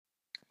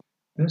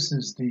This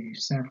is the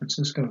San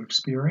Francisco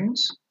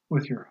Experience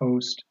with your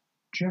host,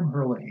 Jim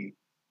Herlihy.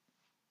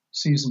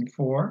 Season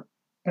 4,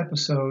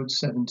 Episode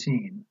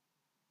 17,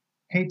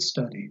 Hate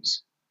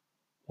Studies.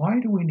 Why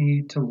do we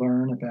need to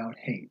learn about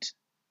hate?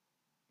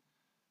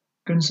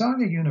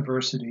 Gonzaga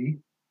University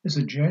is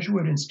a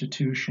Jesuit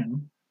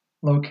institution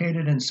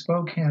located in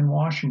Spokane,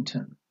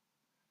 Washington.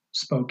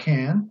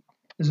 Spokane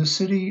is a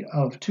city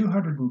of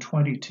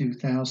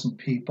 222,000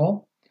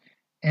 people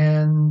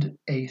and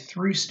a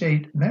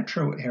three-state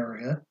metro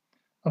area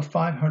of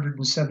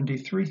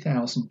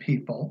 573,000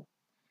 people,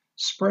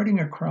 spreading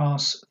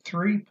across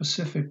three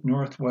Pacific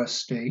Northwest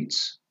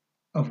states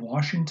of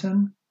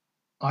Washington,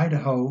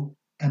 Idaho,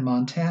 and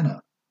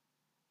Montana.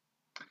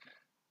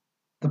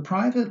 The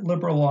private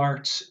liberal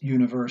arts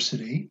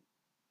university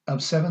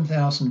of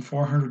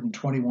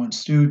 7,421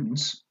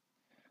 students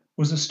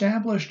was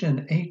established in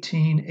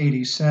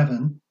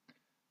 1887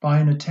 by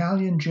an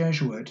Italian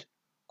Jesuit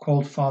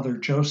called Father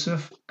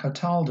Joseph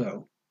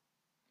Cataldo,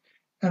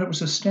 and it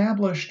was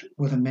established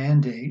with a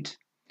mandate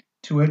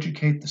to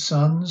educate the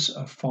sons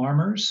of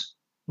farmers,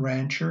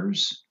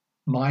 ranchers,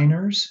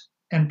 miners,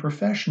 and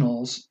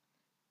professionals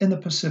in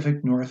the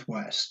Pacific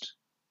Northwest.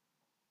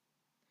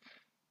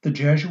 The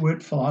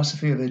Jesuit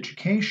philosophy of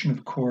education,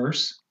 of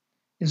course,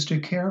 is to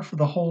care for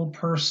the whole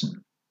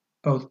person,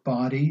 both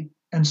body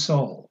and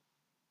soul.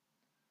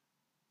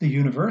 The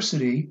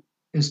university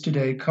is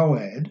today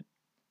co-ed,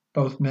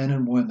 both men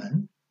and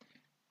women,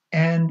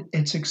 and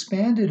it's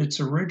expanded its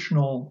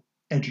original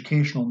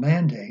educational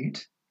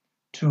mandate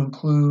to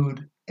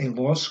include a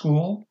law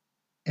school,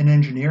 an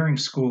engineering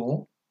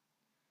school,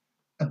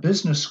 a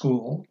business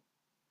school,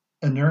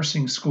 a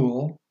nursing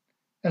school,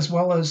 as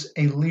well as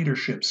a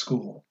leadership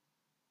school.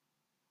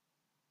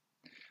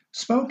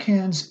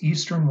 Spokane's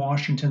Eastern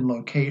Washington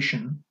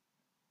location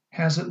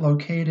has it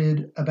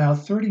located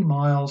about 30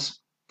 miles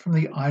from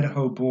the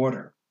Idaho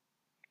border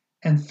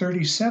and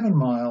 37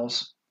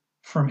 miles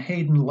from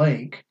Hayden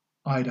Lake,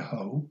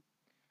 Idaho,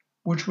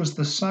 which was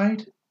the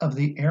site of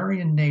the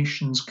Aryan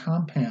Nations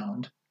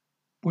compound,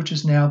 which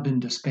has now been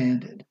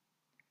disbanded,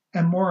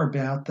 and more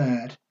about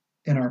that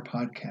in our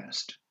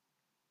podcast.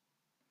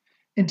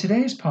 In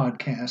today's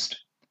podcast,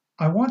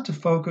 I want to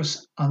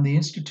focus on the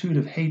Institute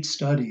of Hate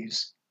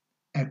Studies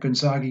at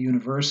Gonzaga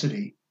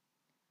University,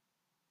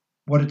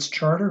 what its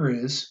charter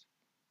is,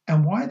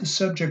 and why the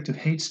subject of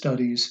hate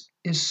studies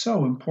is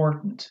so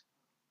important.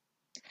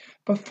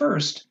 But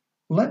first,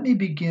 let me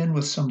begin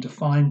with some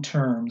defined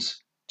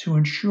terms to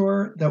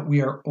ensure that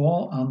we are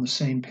all on the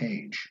same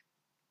page.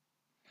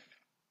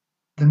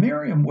 The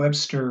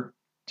Merriam-Webster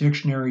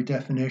dictionary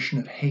definition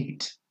of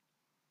hate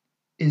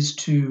is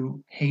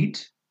to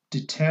hate,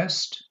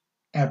 detest,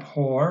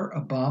 abhor,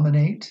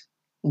 abominate,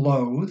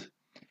 loathe,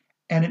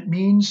 and it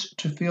means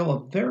to feel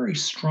a very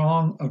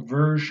strong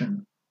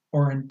aversion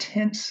or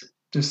intense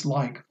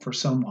dislike for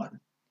someone.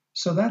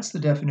 So that's the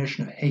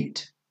definition of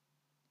hate.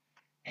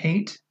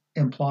 Hate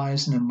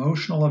implies an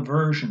emotional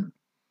aversion,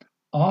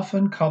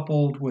 often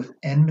coupled with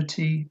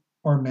enmity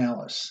or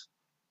malice.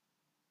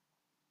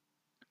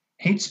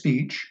 Hate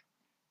speech,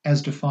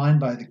 as defined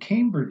by the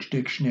Cambridge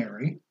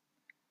Dictionary,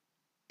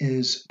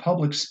 is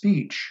public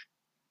speech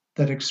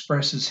that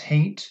expresses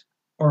hate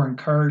or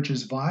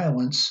encourages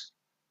violence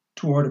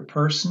toward a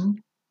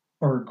person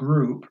or a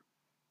group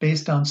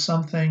based on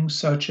something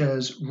such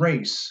as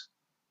race,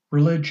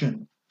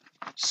 religion,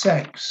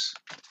 sex,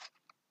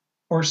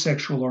 or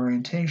sexual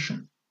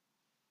orientation.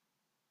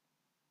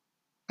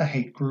 A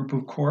hate group,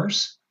 of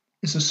course,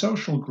 is a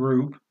social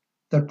group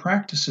that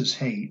practices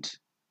hate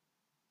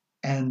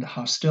and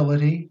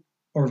hostility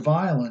or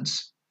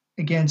violence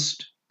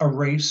against a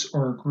race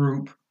or a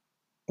group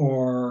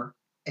or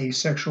a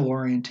sexual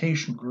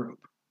orientation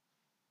group.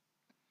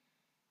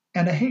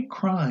 And a hate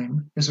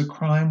crime is a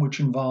crime which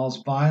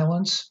involves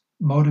violence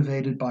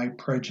motivated by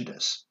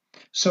prejudice.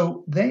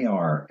 So they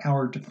are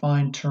our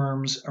defined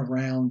terms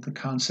around the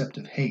concept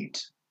of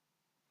hate.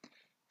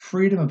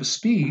 Freedom of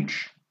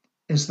speech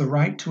is the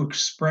right to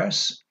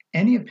express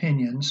any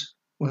opinions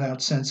without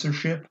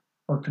censorship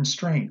or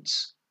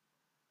constraints.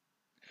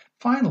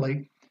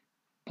 Finally,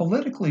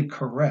 politically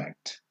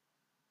correct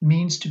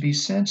means to be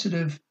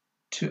sensitive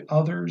to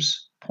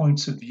others'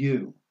 points of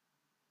view.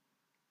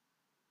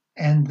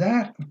 And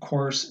that, of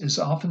course, is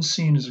often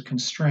seen as a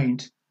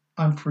constraint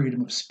on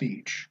freedom of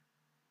speech.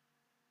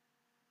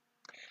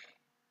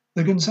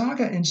 The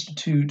Gonzaga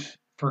Institute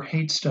for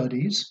Hate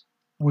Studies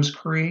was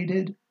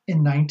created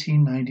in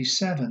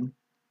 1997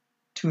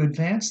 to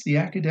advance the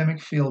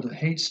academic field of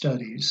hate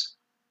studies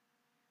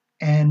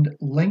and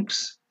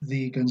links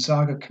the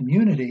Gonzaga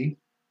community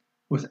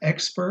with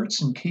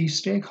experts and key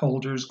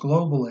stakeholders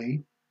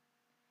globally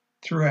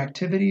through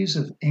activities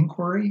of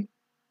inquiry,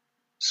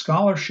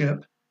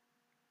 scholarship,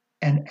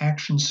 and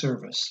action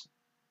service.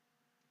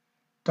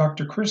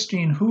 Dr.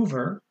 Christine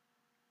Hoover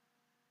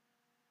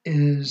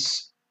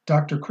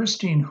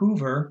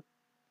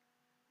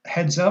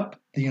heads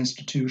up the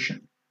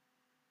institution.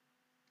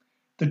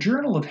 The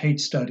Journal of Hate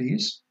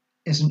Studies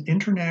is an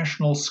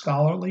international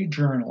scholarly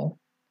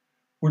journal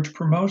which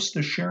promotes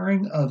the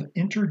sharing of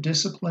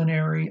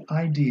interdisciplinary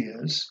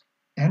ideas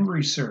and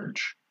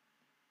research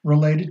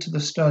related to the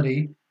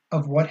study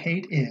of what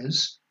hate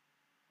is,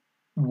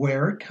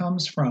 where it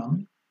comes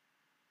from,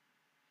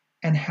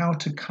 and how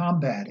to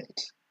combat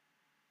it.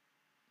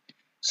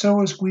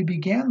 So, as we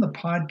began the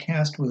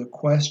podcast with a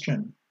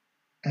question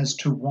as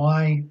to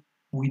why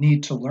we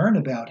need to learn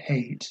about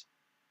hate,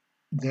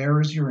 there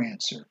is your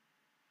answer.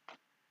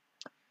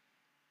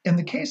 In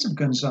the case of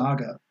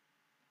Gonzaga,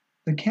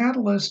 the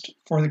catalyst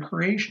for the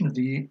creation of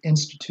the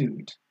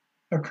Institute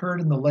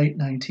occurred in the late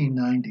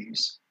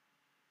 1990s.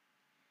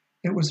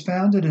 It was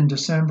founded in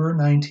December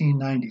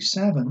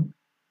 1997,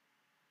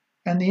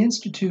 and the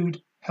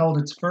Institute held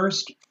its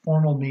first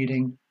formal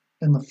meeting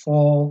in the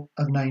fall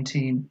of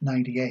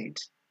 1998.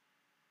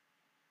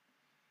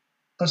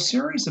 A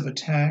series of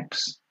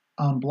attacks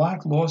on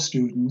Black law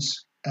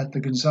students at the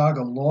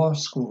Gonzaga Law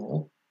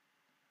School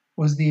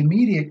was the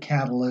immediate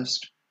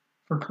catalyst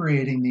for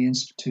creating the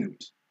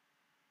Institute.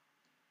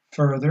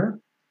 Further,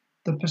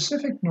 the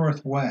Pacific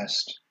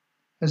Northwest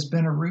has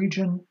been a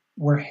region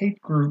where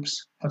hate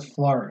groups have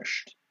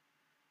flourished.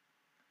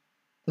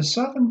 The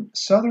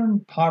Southern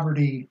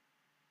Poverty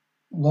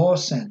Law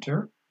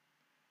Center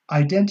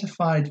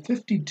identified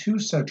 52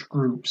 such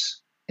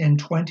groups in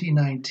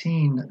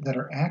 2019 that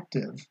are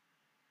active,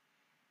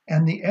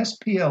 and the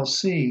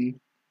SPLC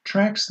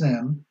tracks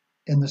them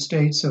in the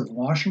states of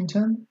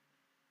Washington,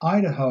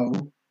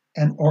 Idaho,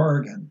 and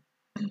Oregon.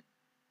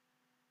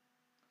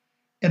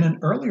 In an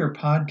earlier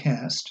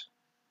podcast,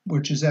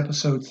 which is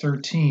episode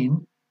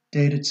 13,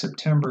 dated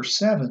September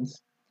 7th,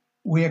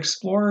 we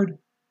explored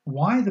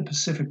why the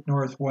Pacific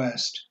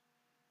Northwest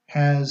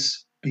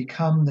has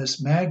become this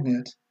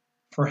magnet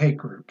for hate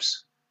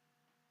groups.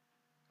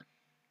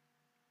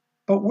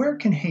 But where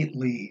can hate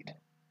lead?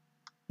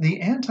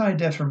 The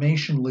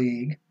Anti-Defamation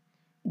League,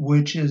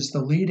 which is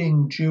the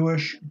leading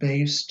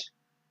Jewish-based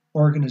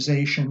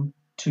organization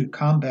to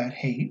combat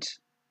hate,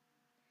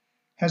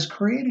 has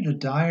created a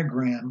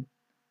diagram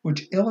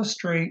which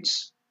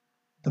illustrates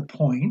the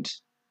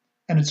point,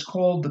 and it's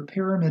called the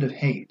Pyramid of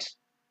Hate.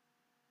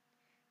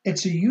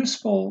 It's a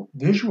useful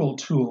visual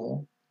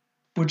tool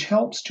which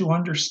helps to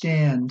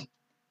understand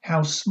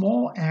how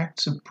small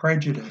acts of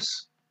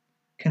prejudice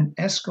can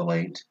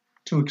escalate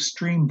to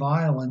extreme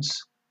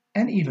violence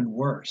and even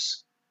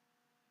worse.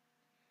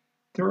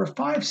 There are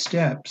 5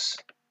 steps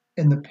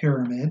in the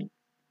pyramid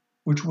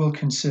which we'll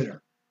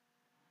consider.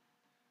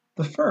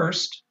 The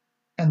first,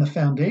 and the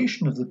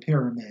foundation of the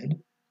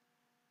pyramid,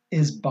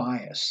 is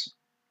bias.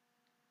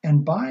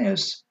 And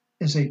bias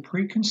is a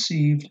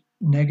preconceived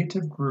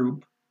negative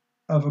group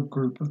of a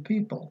group of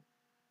people.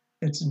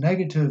 It's a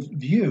negative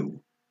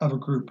view of a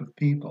group of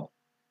people.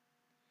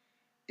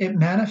 It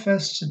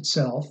manifests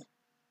itself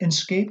in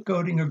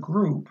scapegoating a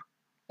group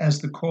as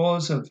the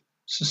cause of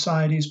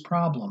society's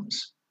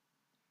problems,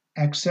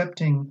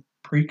 accepting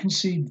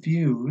preconceived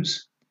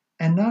views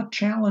and not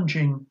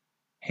challenging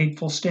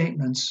hateful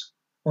statements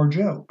or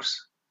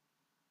jokes.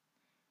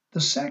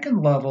 The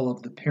second level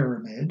of the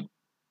pyramid,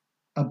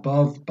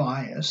 above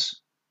bias,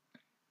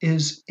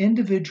 is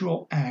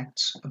individual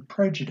acts of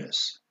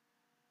prejudice.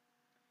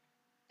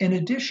 In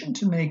addition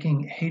to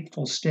making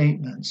hateful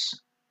statements,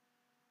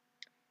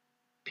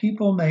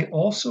 people may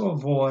also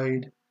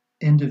avoid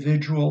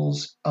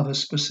individuals of a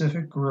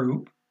specific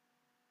group,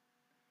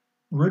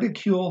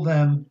 ridicule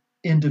them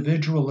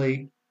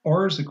individually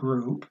or as a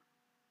group,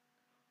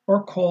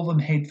 or call them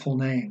hateful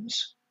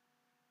names.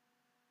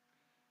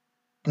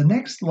 The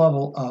next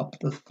level up,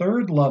 the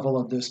third level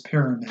of this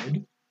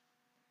pyramid,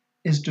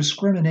 is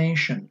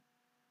discrimination.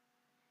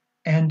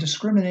 And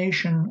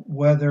discrimination,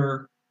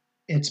 whether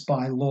it's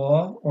by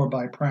law or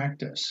by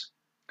practice.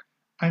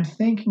 I'm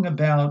thinking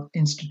about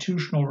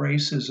institutional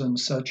racism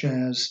such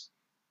as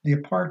the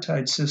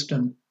apartheid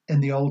system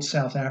in the old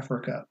South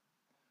Africa,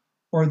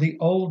 or the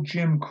old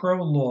Jim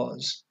Crow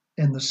laws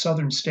in the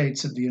southern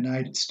states of the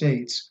United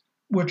States,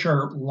 which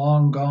are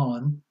long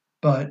gone,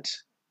 but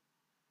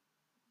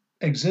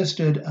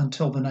existed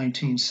until the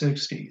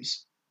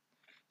 1960s.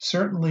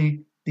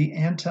 Certainly the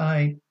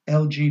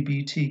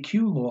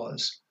anti-LGBTQ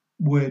laws,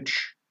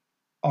 which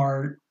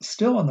are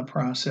still in the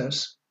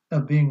process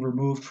of being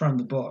removed from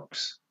the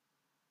books.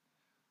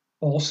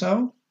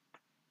 Also,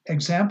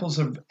 examples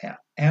of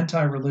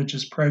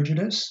anti-religious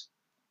prejudice,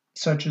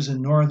 such as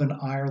in Northern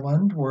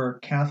Ireland, where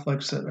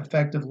Catholics that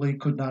effectively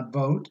could not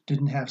vote,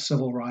 didn't have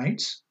civil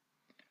rights,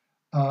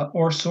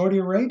 or Saudi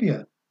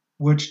Arabia,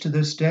 which to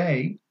this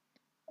day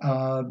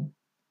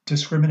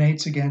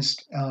discriminates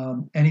against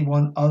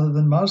anyone other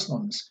than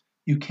Muslims.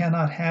 You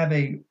cannot have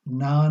a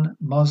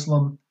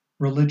non-Muslim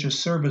religious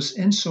service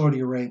in Saudi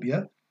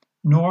Arabia,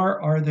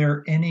 nor are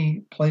there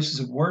any places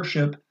of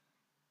worship,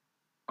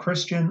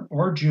 Christian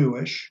or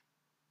Jewish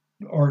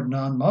or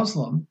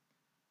non-Muslim,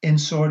 in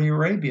Saudi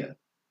Arabia.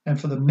 And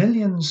for the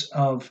millions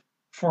of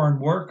foreign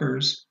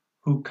workers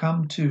who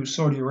come to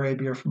Saudi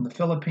Arabia from the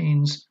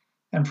Philippines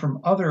and from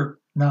other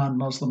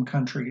non-Muslim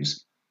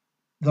countries,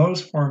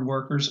 those foreign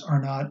workers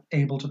are not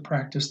able to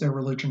practice their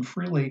religion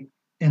freely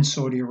in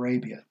Saudi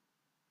Arabia.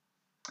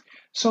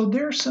 So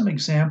there are some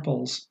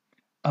examples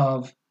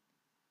of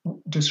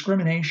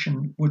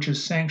discrimination which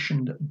is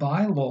sanctioned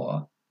by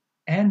law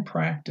and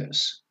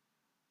practice,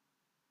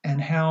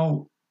 and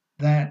how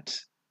that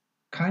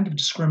kind of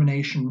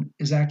discrimination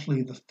is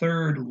actually the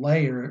third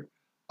layer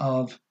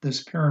of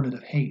this pyramid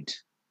of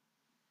hate.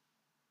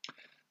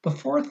 The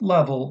fourth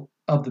level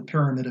of the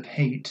pyramid of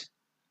hate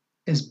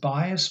is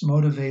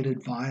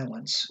bias-motivated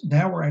violence.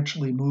 Now we're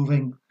actually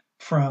moving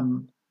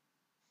from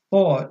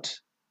thought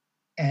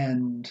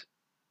and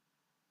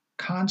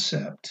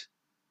concept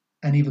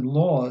and even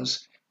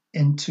laws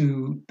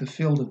into the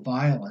field of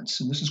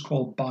violence, and this is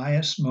called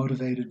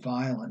bias-motivated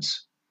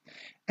violence.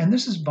 And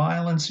this is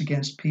violence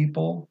against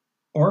people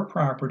or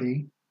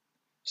property,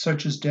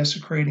 such as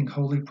desecrating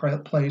holy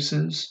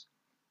places,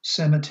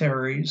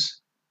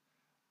 cemeteries,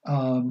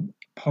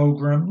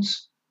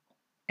 pogroms,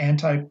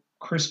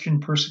 anti-Christian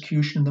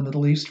persecution in the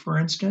Middle East, for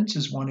instance,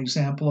 is one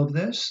example of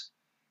this.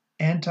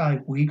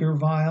 Anti-Uyghur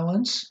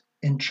violence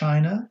in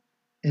China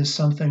is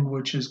something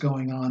which is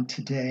going on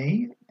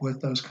today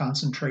with those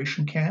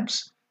concentration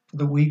camps for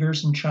the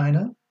Uyghurs in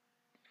China.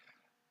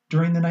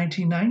 During the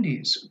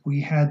 1990s,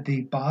 we had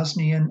the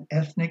Bosnian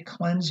ethnic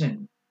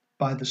cleansing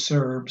by the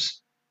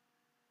Serbs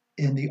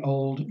in the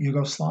old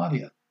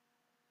Yugoslavia.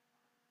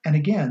 And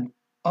again,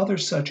 other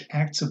such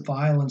acts of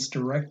violence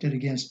directed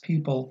against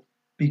people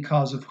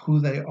because of who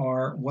they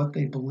are, what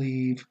they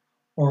believe,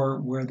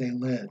 or where they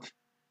live.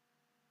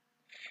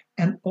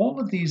 And all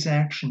of these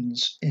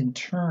actions, in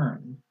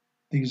turn,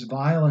 these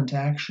violent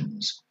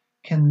actions,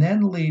 can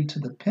then lead to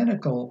the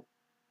pinnacle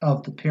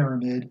of the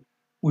pyramid,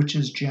 which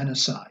is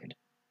genocide.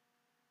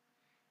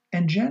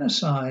 And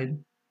genocide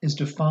is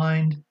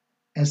defined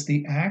as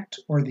the act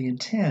or the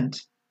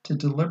intent to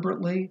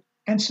deliberately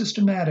and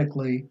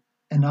systematically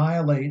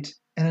annihilate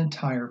an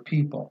entire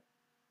people.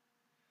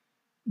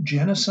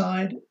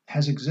 Genocide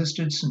has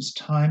existed since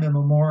time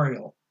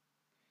immemorial,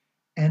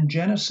 and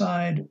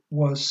genocide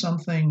was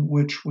something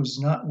which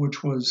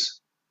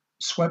was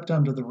swept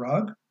under the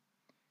rug,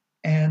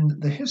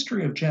 and the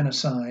history of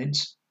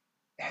genocides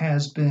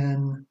has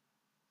been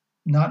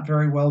not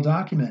very well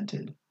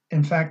documented.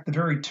 In fact, the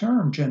very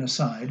term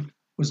genocide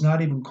was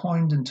not even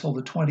coined until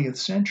the 20th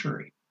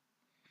century.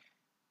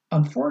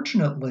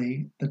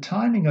 Unfortunately, the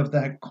timing of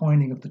that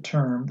coining of the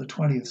term, the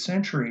 20th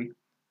century,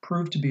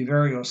 proved to be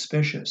very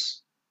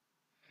auspicious,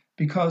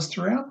 because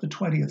throughout the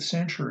 20th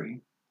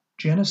century,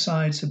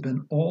 genocides have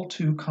been all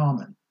too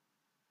common.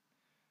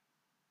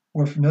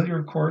 We're familiar,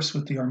 of course,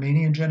 with the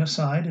Armenian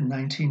genocide in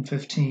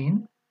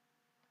 1915,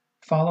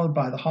 followed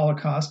by the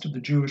Holocaust of the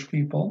Jewish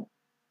people,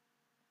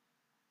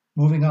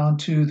 moving on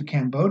to the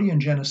Cambodian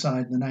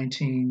genocide in the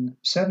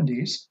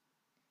 1970s,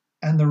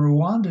 and the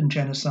Rwandan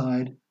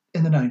genocide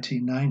in the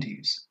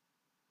 1990s.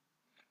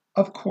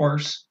 Of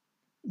course,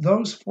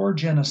 those four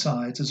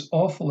genocides, as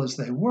awful as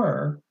they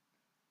were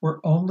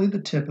only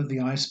the tip of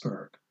the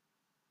iceberg.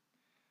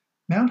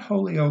 Mount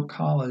Holyoke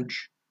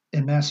College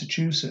in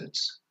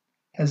Massachusetts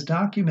has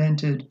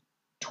documented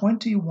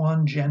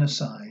 21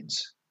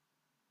 genocides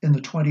in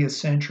the 20th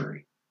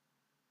century,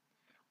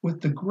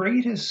 with the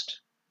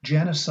greatest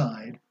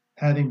genocide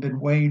having been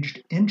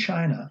waged in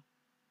China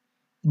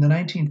in the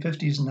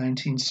 1950s and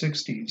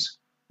 1960s,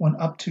 when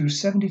up to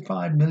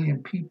 75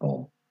 million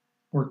people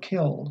were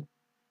killed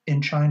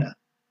in China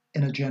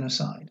in a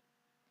genocide.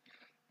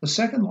 The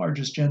second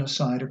largest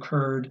genocide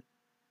occurred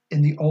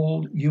in the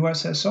old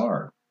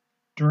USSR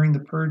during the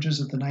purges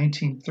of the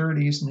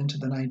 1930s and into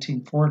the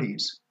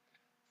 1940s,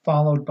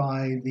 followed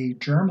by the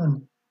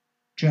German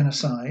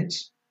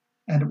genocides.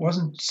 And it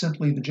wasn't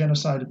simply the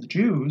genocide of the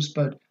Jews,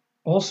 but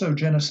also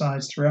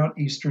genocides throughout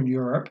Eastern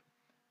Europe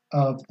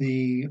of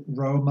the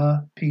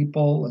Roma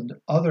people and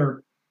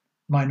other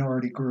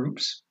minority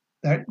groups.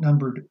 That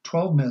numbered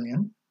 12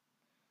 million.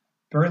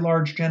 Very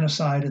large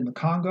genocide in the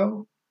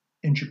Congo,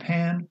 in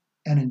Japan,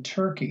 and in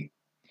Turkey.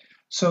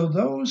 So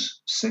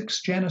those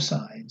 6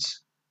 genocides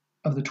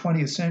of the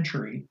 20th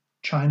century,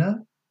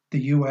 China,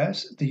 the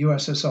US, the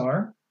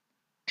USSR,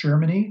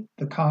 Germany,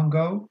 the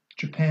Congo,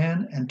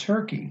 Japan, and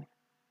Turkey,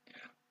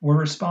 were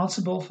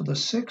responsible for the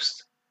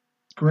 6th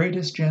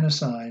greatest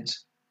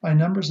genocides by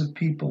numbers of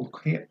people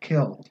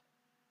killed.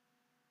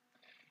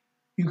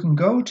 You can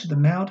go to the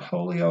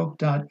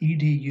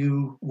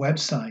mountholyoke.edu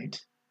website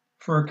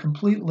for a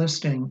complete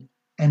listing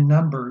and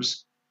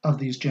numbers of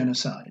these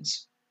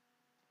genocides.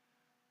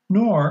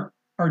 Nor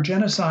are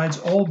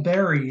genocides all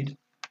buried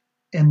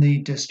in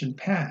the distant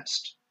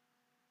past.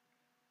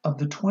 Of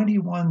the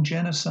 21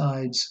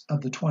 genocides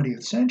of the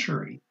 20th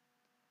century,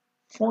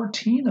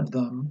 14 of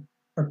them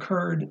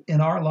occurred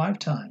in our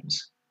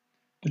lifetimes,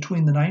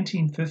 between the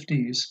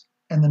 1950s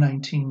and the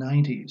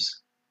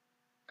 1990s.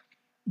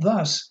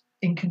 Thus,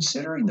 in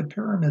considering the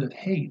pyramid of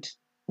hate,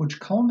 which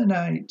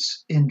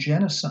culminates in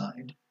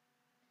genocide,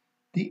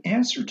 the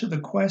answer to the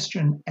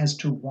question as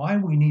to why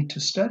we need to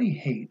study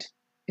hate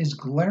is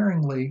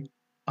glaringly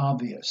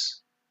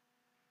obvious.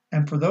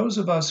 And for those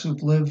of us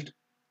who've lived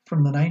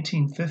from the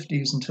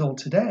 1950s until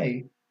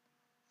today,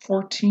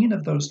 14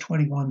 of those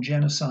 21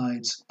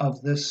 genocides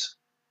of the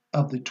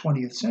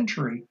 20th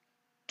century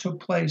took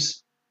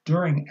place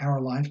during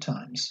our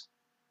lifetimes.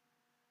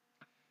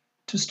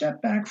 To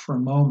step back for a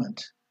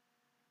moment,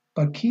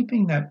 but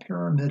keeping that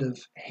pyramid of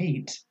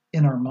hate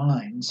in our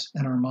minds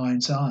and our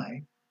mind's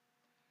eye,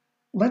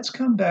 let's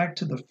come back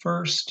to the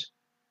first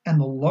and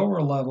the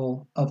lower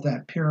level of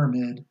that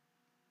pyramid,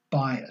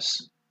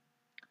 bias,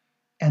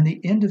 and the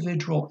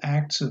individual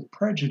acts of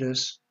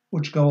prejudice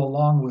which go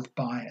along with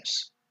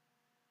bias.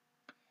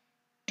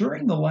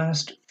 During the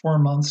last 4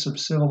 months of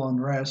civil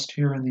unrest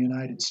here in the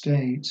United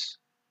States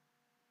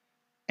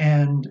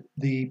and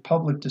the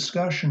public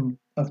discussion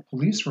of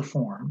police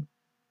reform,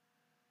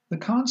 the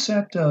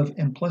concept of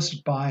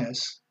implicit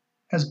bias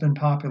has been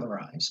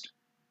popularized.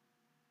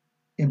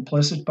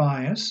 Implicit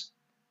bias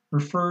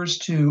refers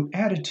to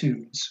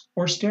attitudes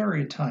or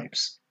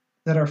stereotypes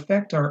that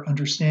affect our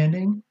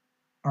understanding,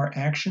 our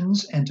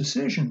actions, and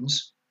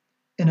decisions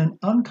in an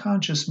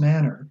unconscious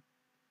manner,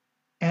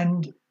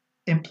 and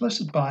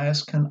implicit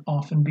bias can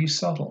often be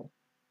subtle.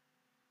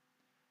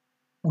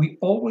 We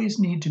always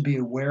need to be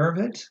aware of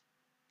it,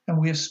 and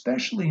we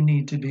especially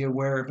need to be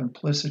aware of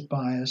implicit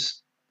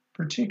bias,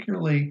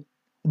 particularly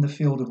in the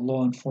field of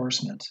law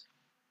enforcement.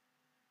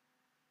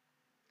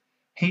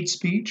 Hate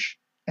speech,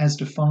 as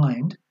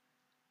defined,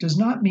 does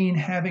not mean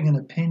having an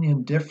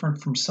opinion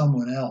different from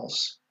someone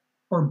else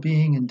or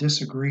being in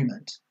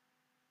disagreement.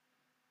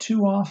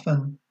 Too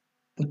often,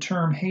 the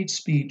term hate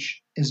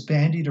speech is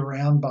bandied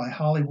around by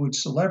Hollywood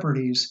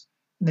celebrities,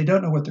 and they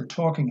don't know what they're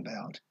talking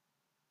about.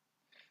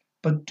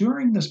 But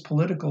during this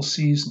political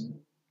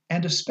season,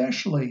 and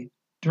especially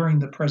during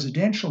the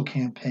presidential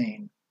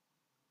campaign,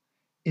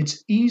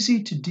 it's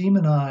easy to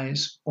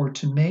demonize or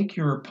to make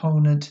your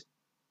opponent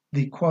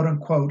the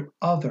quote-unquote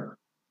other,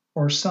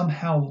 or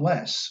somehow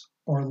less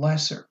or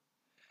lesser.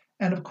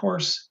 And of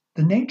course,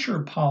 the nature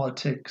of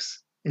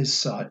politics is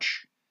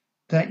such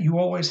that you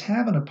always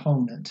have an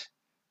opponent.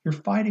 You're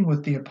fighting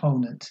with the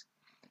opponent.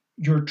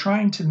 You're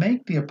trying to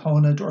make the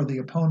opponent or the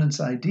opponent's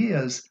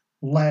ideas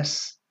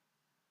less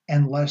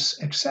and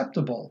less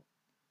acceptable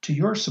to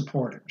your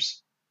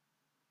supporters.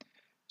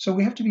 So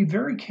we have to be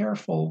very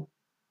careful,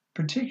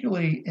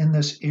 particularly in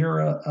this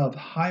era of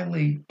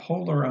highly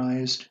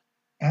polarized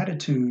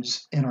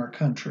attitudes in our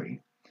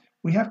country.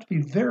 We have to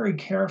be very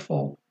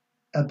careful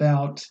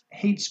about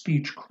hate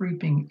speech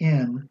creeping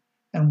in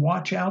and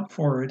watch out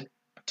for it,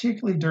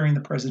 particularly during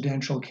the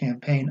presidential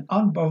campaign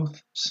on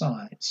both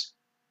sides.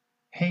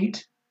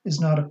 Hate is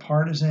not a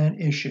partisan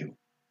issue.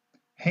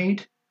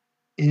 Hate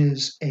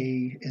is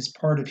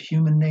part of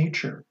human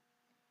nature,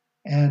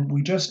 and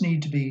we just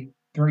need to be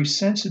very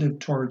sensitive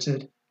towards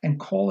it and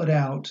call it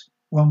out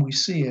when we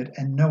see it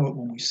and know it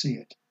when we see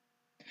it.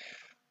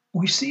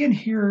 We see and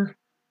hear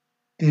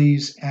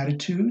these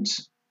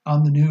attitudes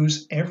on the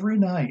news every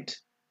night,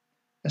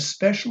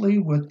 especially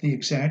with the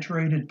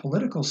exaggerated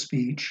political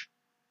speech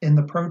in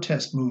the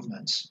protest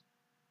movements.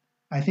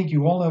 I think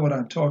you all know what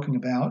I'm talking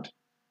about.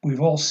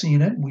 We've all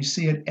seen it. We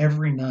see it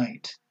every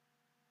night.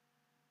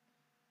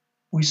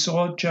 We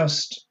saw it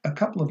just a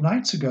couple of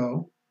nights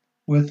ago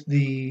with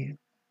the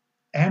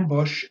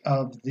ambush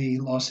of the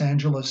Los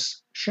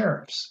Angeles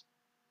sheriffs.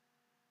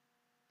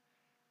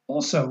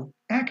 Also,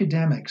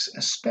 academics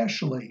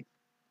especially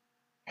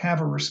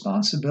have a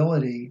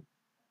responsibility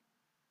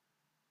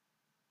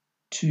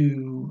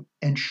to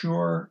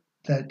ensure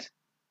that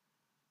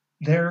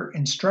their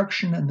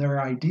instruction and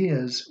their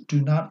ideas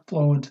do not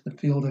flow into the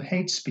field of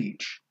hate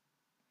speech.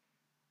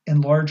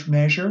 In large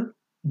measure,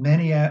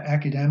 many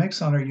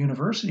academics on our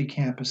university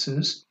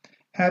campuses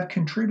have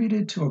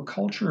contributed to a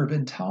culture of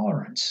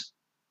intolerance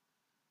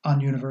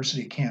on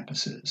university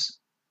campuses.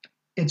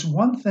 It's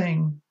one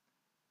thing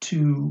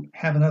to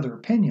have another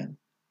opinion.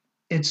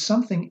 It's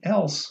something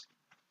else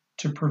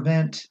to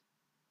prevent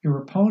your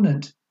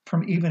opponent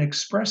from even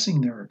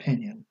expressing their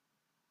opinion.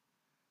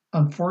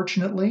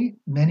 Unfortunately,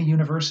 many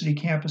university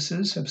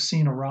campuses have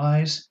seen a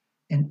rise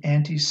in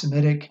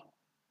anti-Semitic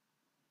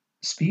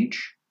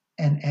speech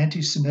and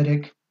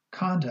anti-Semitic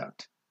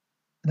conduct.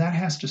 That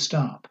has to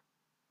stop.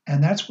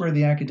 And that's where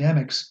the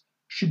academics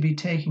should be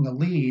taking a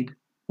lead,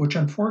 which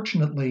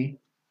unfortunately,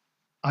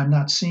 I'm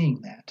not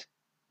seeing that.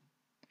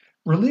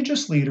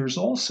 Religious leaders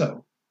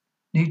also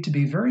need to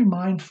be very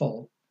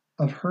mindful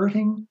of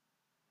hurting,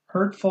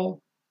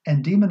 hurtful,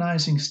 and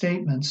demonizing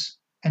statements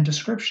and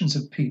descriptions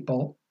of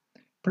people,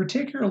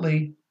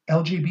 particularly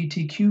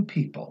LGBTQ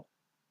people.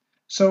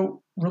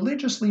 So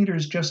religious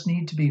leaders just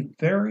need to be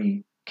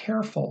very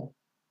careful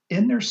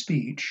in their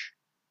speech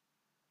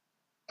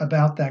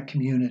about that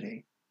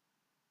community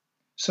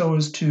so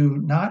as to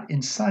not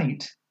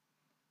incite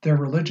their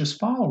religious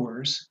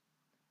followers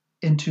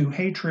into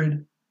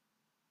hatred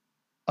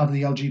of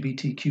the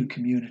LGBTQ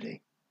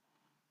community.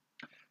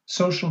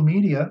 Social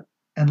media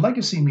and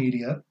legacy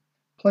media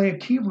play a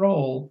key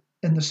role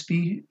in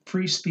the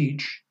free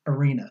speech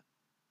arena.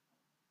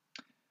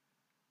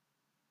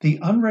 The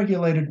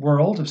unregulated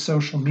world of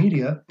social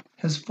media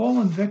has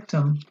fallen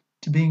victim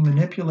to being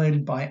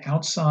manipulated by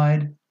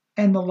outside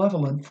and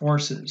malevolent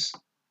forces.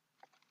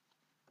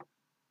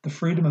 The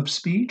freedom of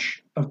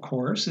speech, of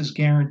course, is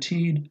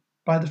guaranteed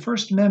by the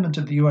First Amendment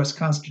of the US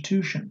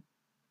Constitution.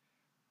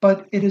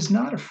 But it is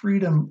not a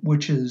freedom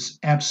which is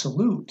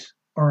absolute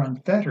or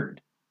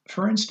unfettered.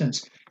 For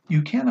instance,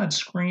 you cannot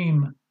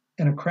scream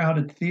in a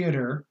crowded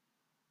theater,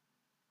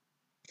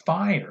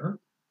 "Fire,"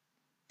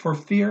 for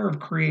fear of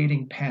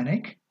creating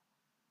panic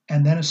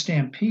and then a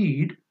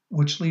stampede,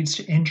 which leads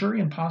to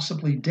injury and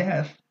possibly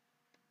death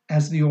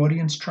as the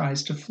audience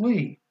tries to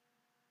flee.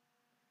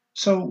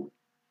 So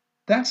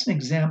that's an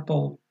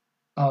example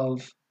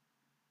of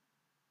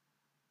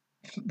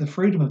the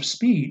freedom of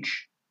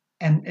speech,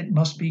 and it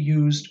must be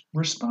used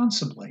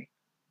responsibly.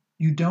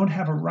 You don't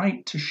have a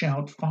right to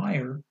shout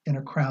 "fire" in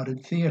a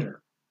crowded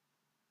theater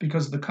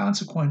because of the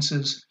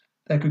consequences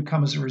that could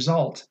come as a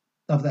result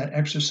of that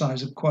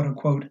exercise of quote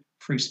unquote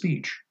free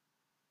speech.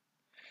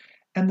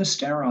 And the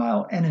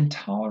sterile and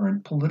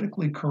intolerant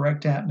politically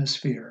correct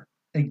atmosphere,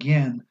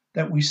 again,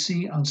 that we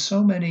see on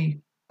so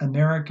many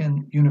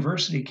American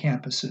university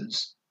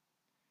campuses,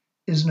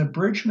 is an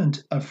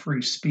abridgment of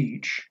free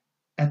speech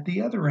at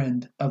the other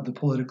end of the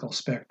political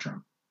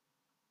spectrum.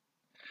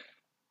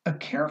 A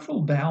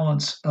careful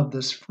balance of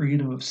this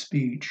freedom of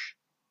speech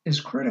is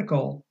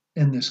critical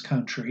in this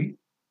country,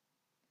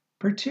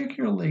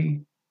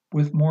 particularly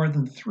with more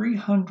than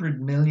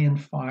 300 million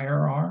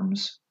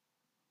firearms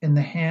in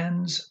the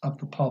hands of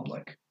the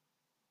public.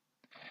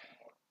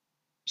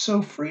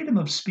 So, freedom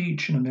of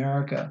speech in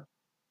America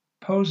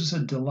poses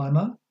a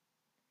dilemma,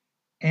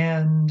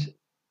 and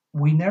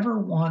we never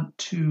want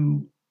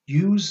to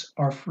use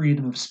our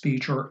freedom of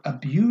speech or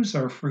abuse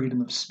our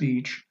freedom of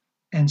speech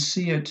and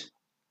see it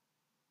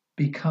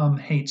become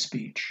hate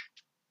speech.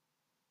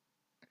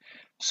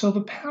 So,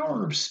 the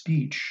power of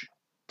speech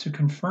to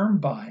confirm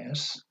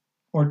bias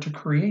or to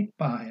create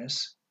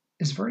bias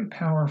is very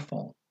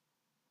powerful.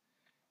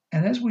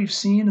 And as we've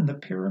seen in the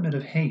pyramid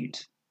of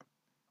hate,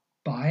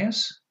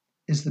 bias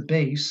is the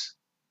base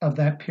of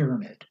that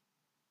pyramid.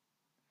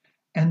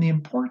 And the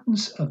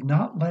importance of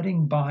not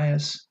letting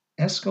bias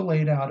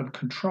escalate out of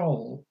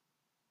control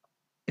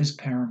is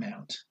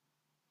paramount.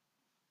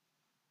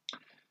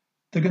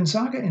 The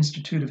Gonzaga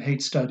Institute of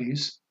Hate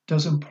Studies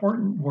does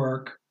important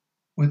work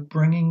with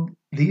bringing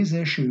these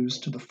issues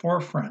to the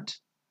forefront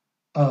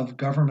of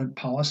government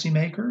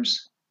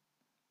policymakers,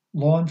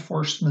 law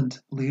enforcement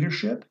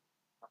leadership,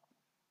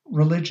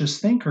 religious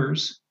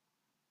thinkers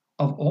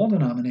of all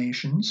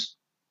denominations,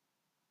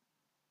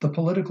 the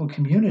political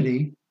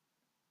community,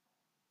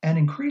 and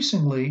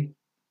increasingly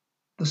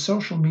the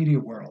social media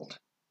world.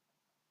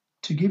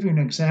 To give you an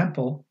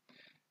example,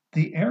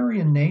 the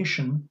Aryan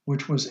Nation,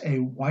 which was a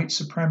white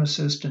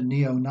supremacist and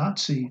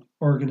neo-Nazi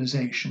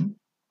organization,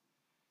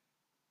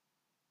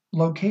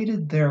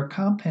 located their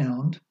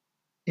compound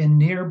in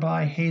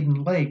nearby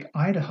Hayden Lake,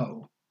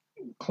 Idaho,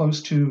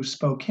 close to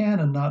Spokane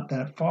and not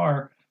that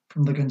far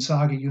from the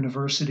Gonzaga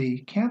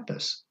University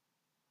campus.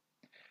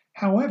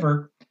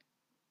 However,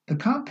 the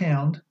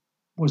compound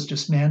was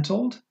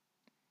dismantled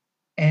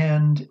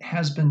and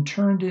has been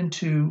turned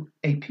into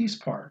a peace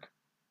park.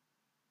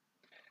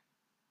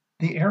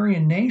 The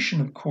Aryan Nation,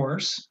 of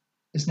course,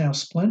 is now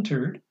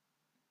splintered.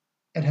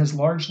 It has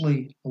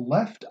largely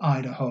left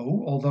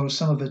Idaho, although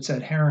some of its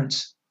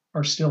adherents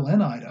are still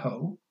in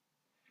Idaho,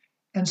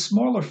 and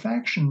smaller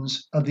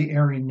factions of the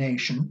Aryan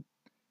Nation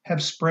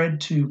have spread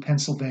to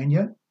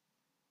Pennsylvania,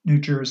 New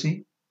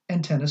Jersey,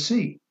 and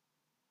Tennessee.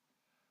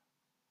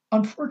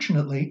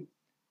 Unfortunately,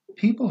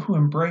 people who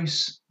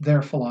embrace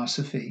their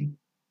philosophy,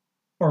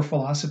 or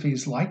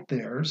philosophies like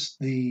theirs,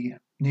 the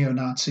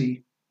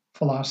neo-Nazi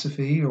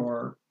philosophy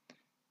or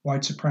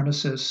white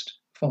supremacist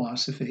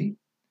philosophy,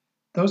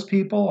 those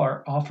people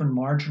are often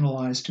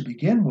marginalized to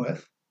begin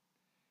with,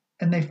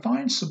 and they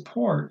find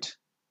support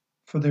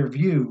for their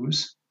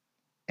views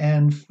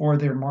and for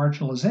their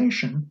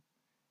marginalization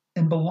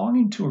in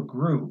belonging to a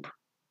group,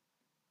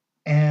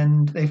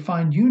 and they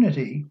find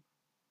unity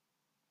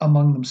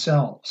among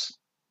themselves,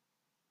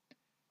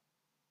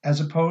 as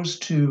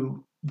opposed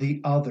to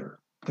the other,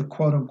 the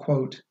quote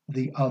unquote,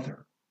 the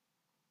other.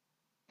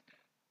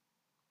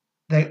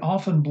 They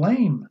often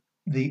blame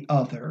the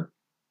other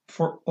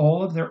for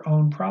all of their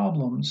own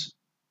problems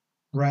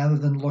rather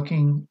than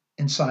looking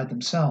inside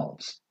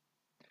themselves.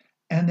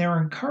 And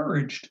they're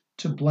encouraged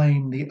to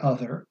blame the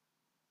other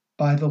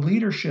by the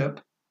leadership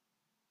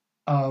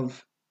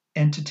of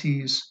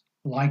entities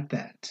like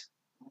that.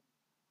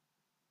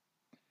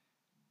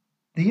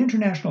 The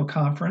International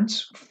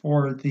Conference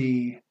for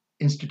the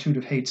Institute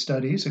of Hate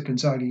Studies at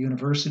Gonzaga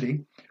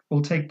University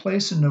will take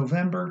place in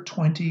November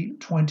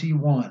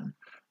 2021,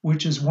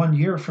 which is 1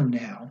 year from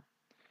now.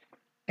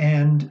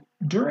 And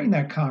during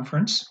that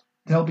conference,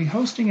 they'll be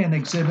hosting an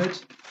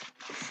exhibit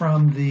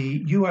from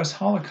the U.S.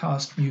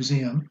 Holocaust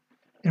Museum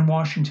in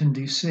Washington,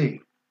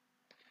 D.C.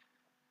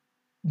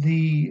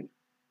 The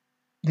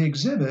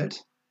exhibit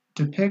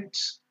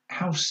depicts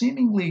how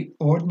seemingly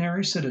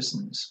ordinary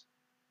citizens,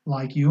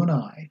 like you and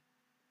I,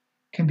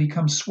 can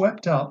become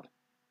swept up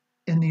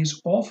in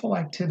these awful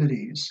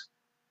activities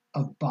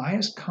of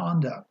biased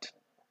conduct,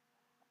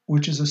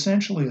 which is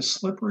essentially a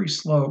slippery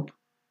slope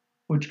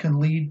which can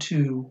lead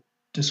to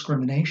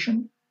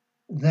discrimination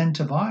then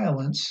to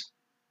violence,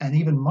 and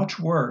even much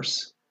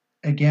worse,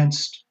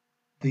 against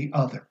the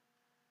other.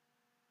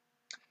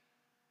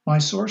 My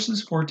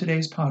sources for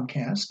today's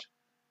podcast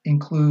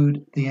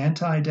include the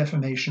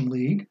Anti-Defamation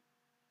League,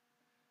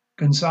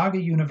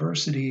 Gonzaga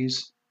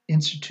University's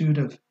Institute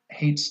of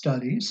Hate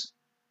Studies,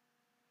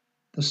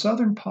 the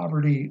Southern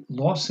Poverty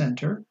Law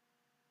Center,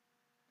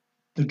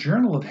 the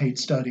Journal of Hate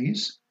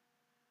Studies,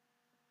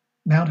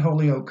 Mount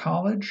Holyoke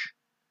College,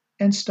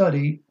 and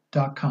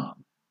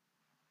Study.com.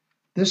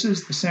 This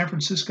is the San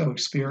Francisco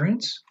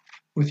Experience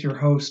with your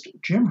host,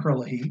 Jim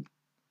Herlihy,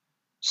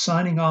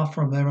 signing off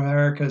from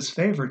America's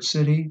favorite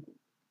city,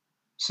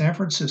 San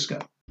Francisco.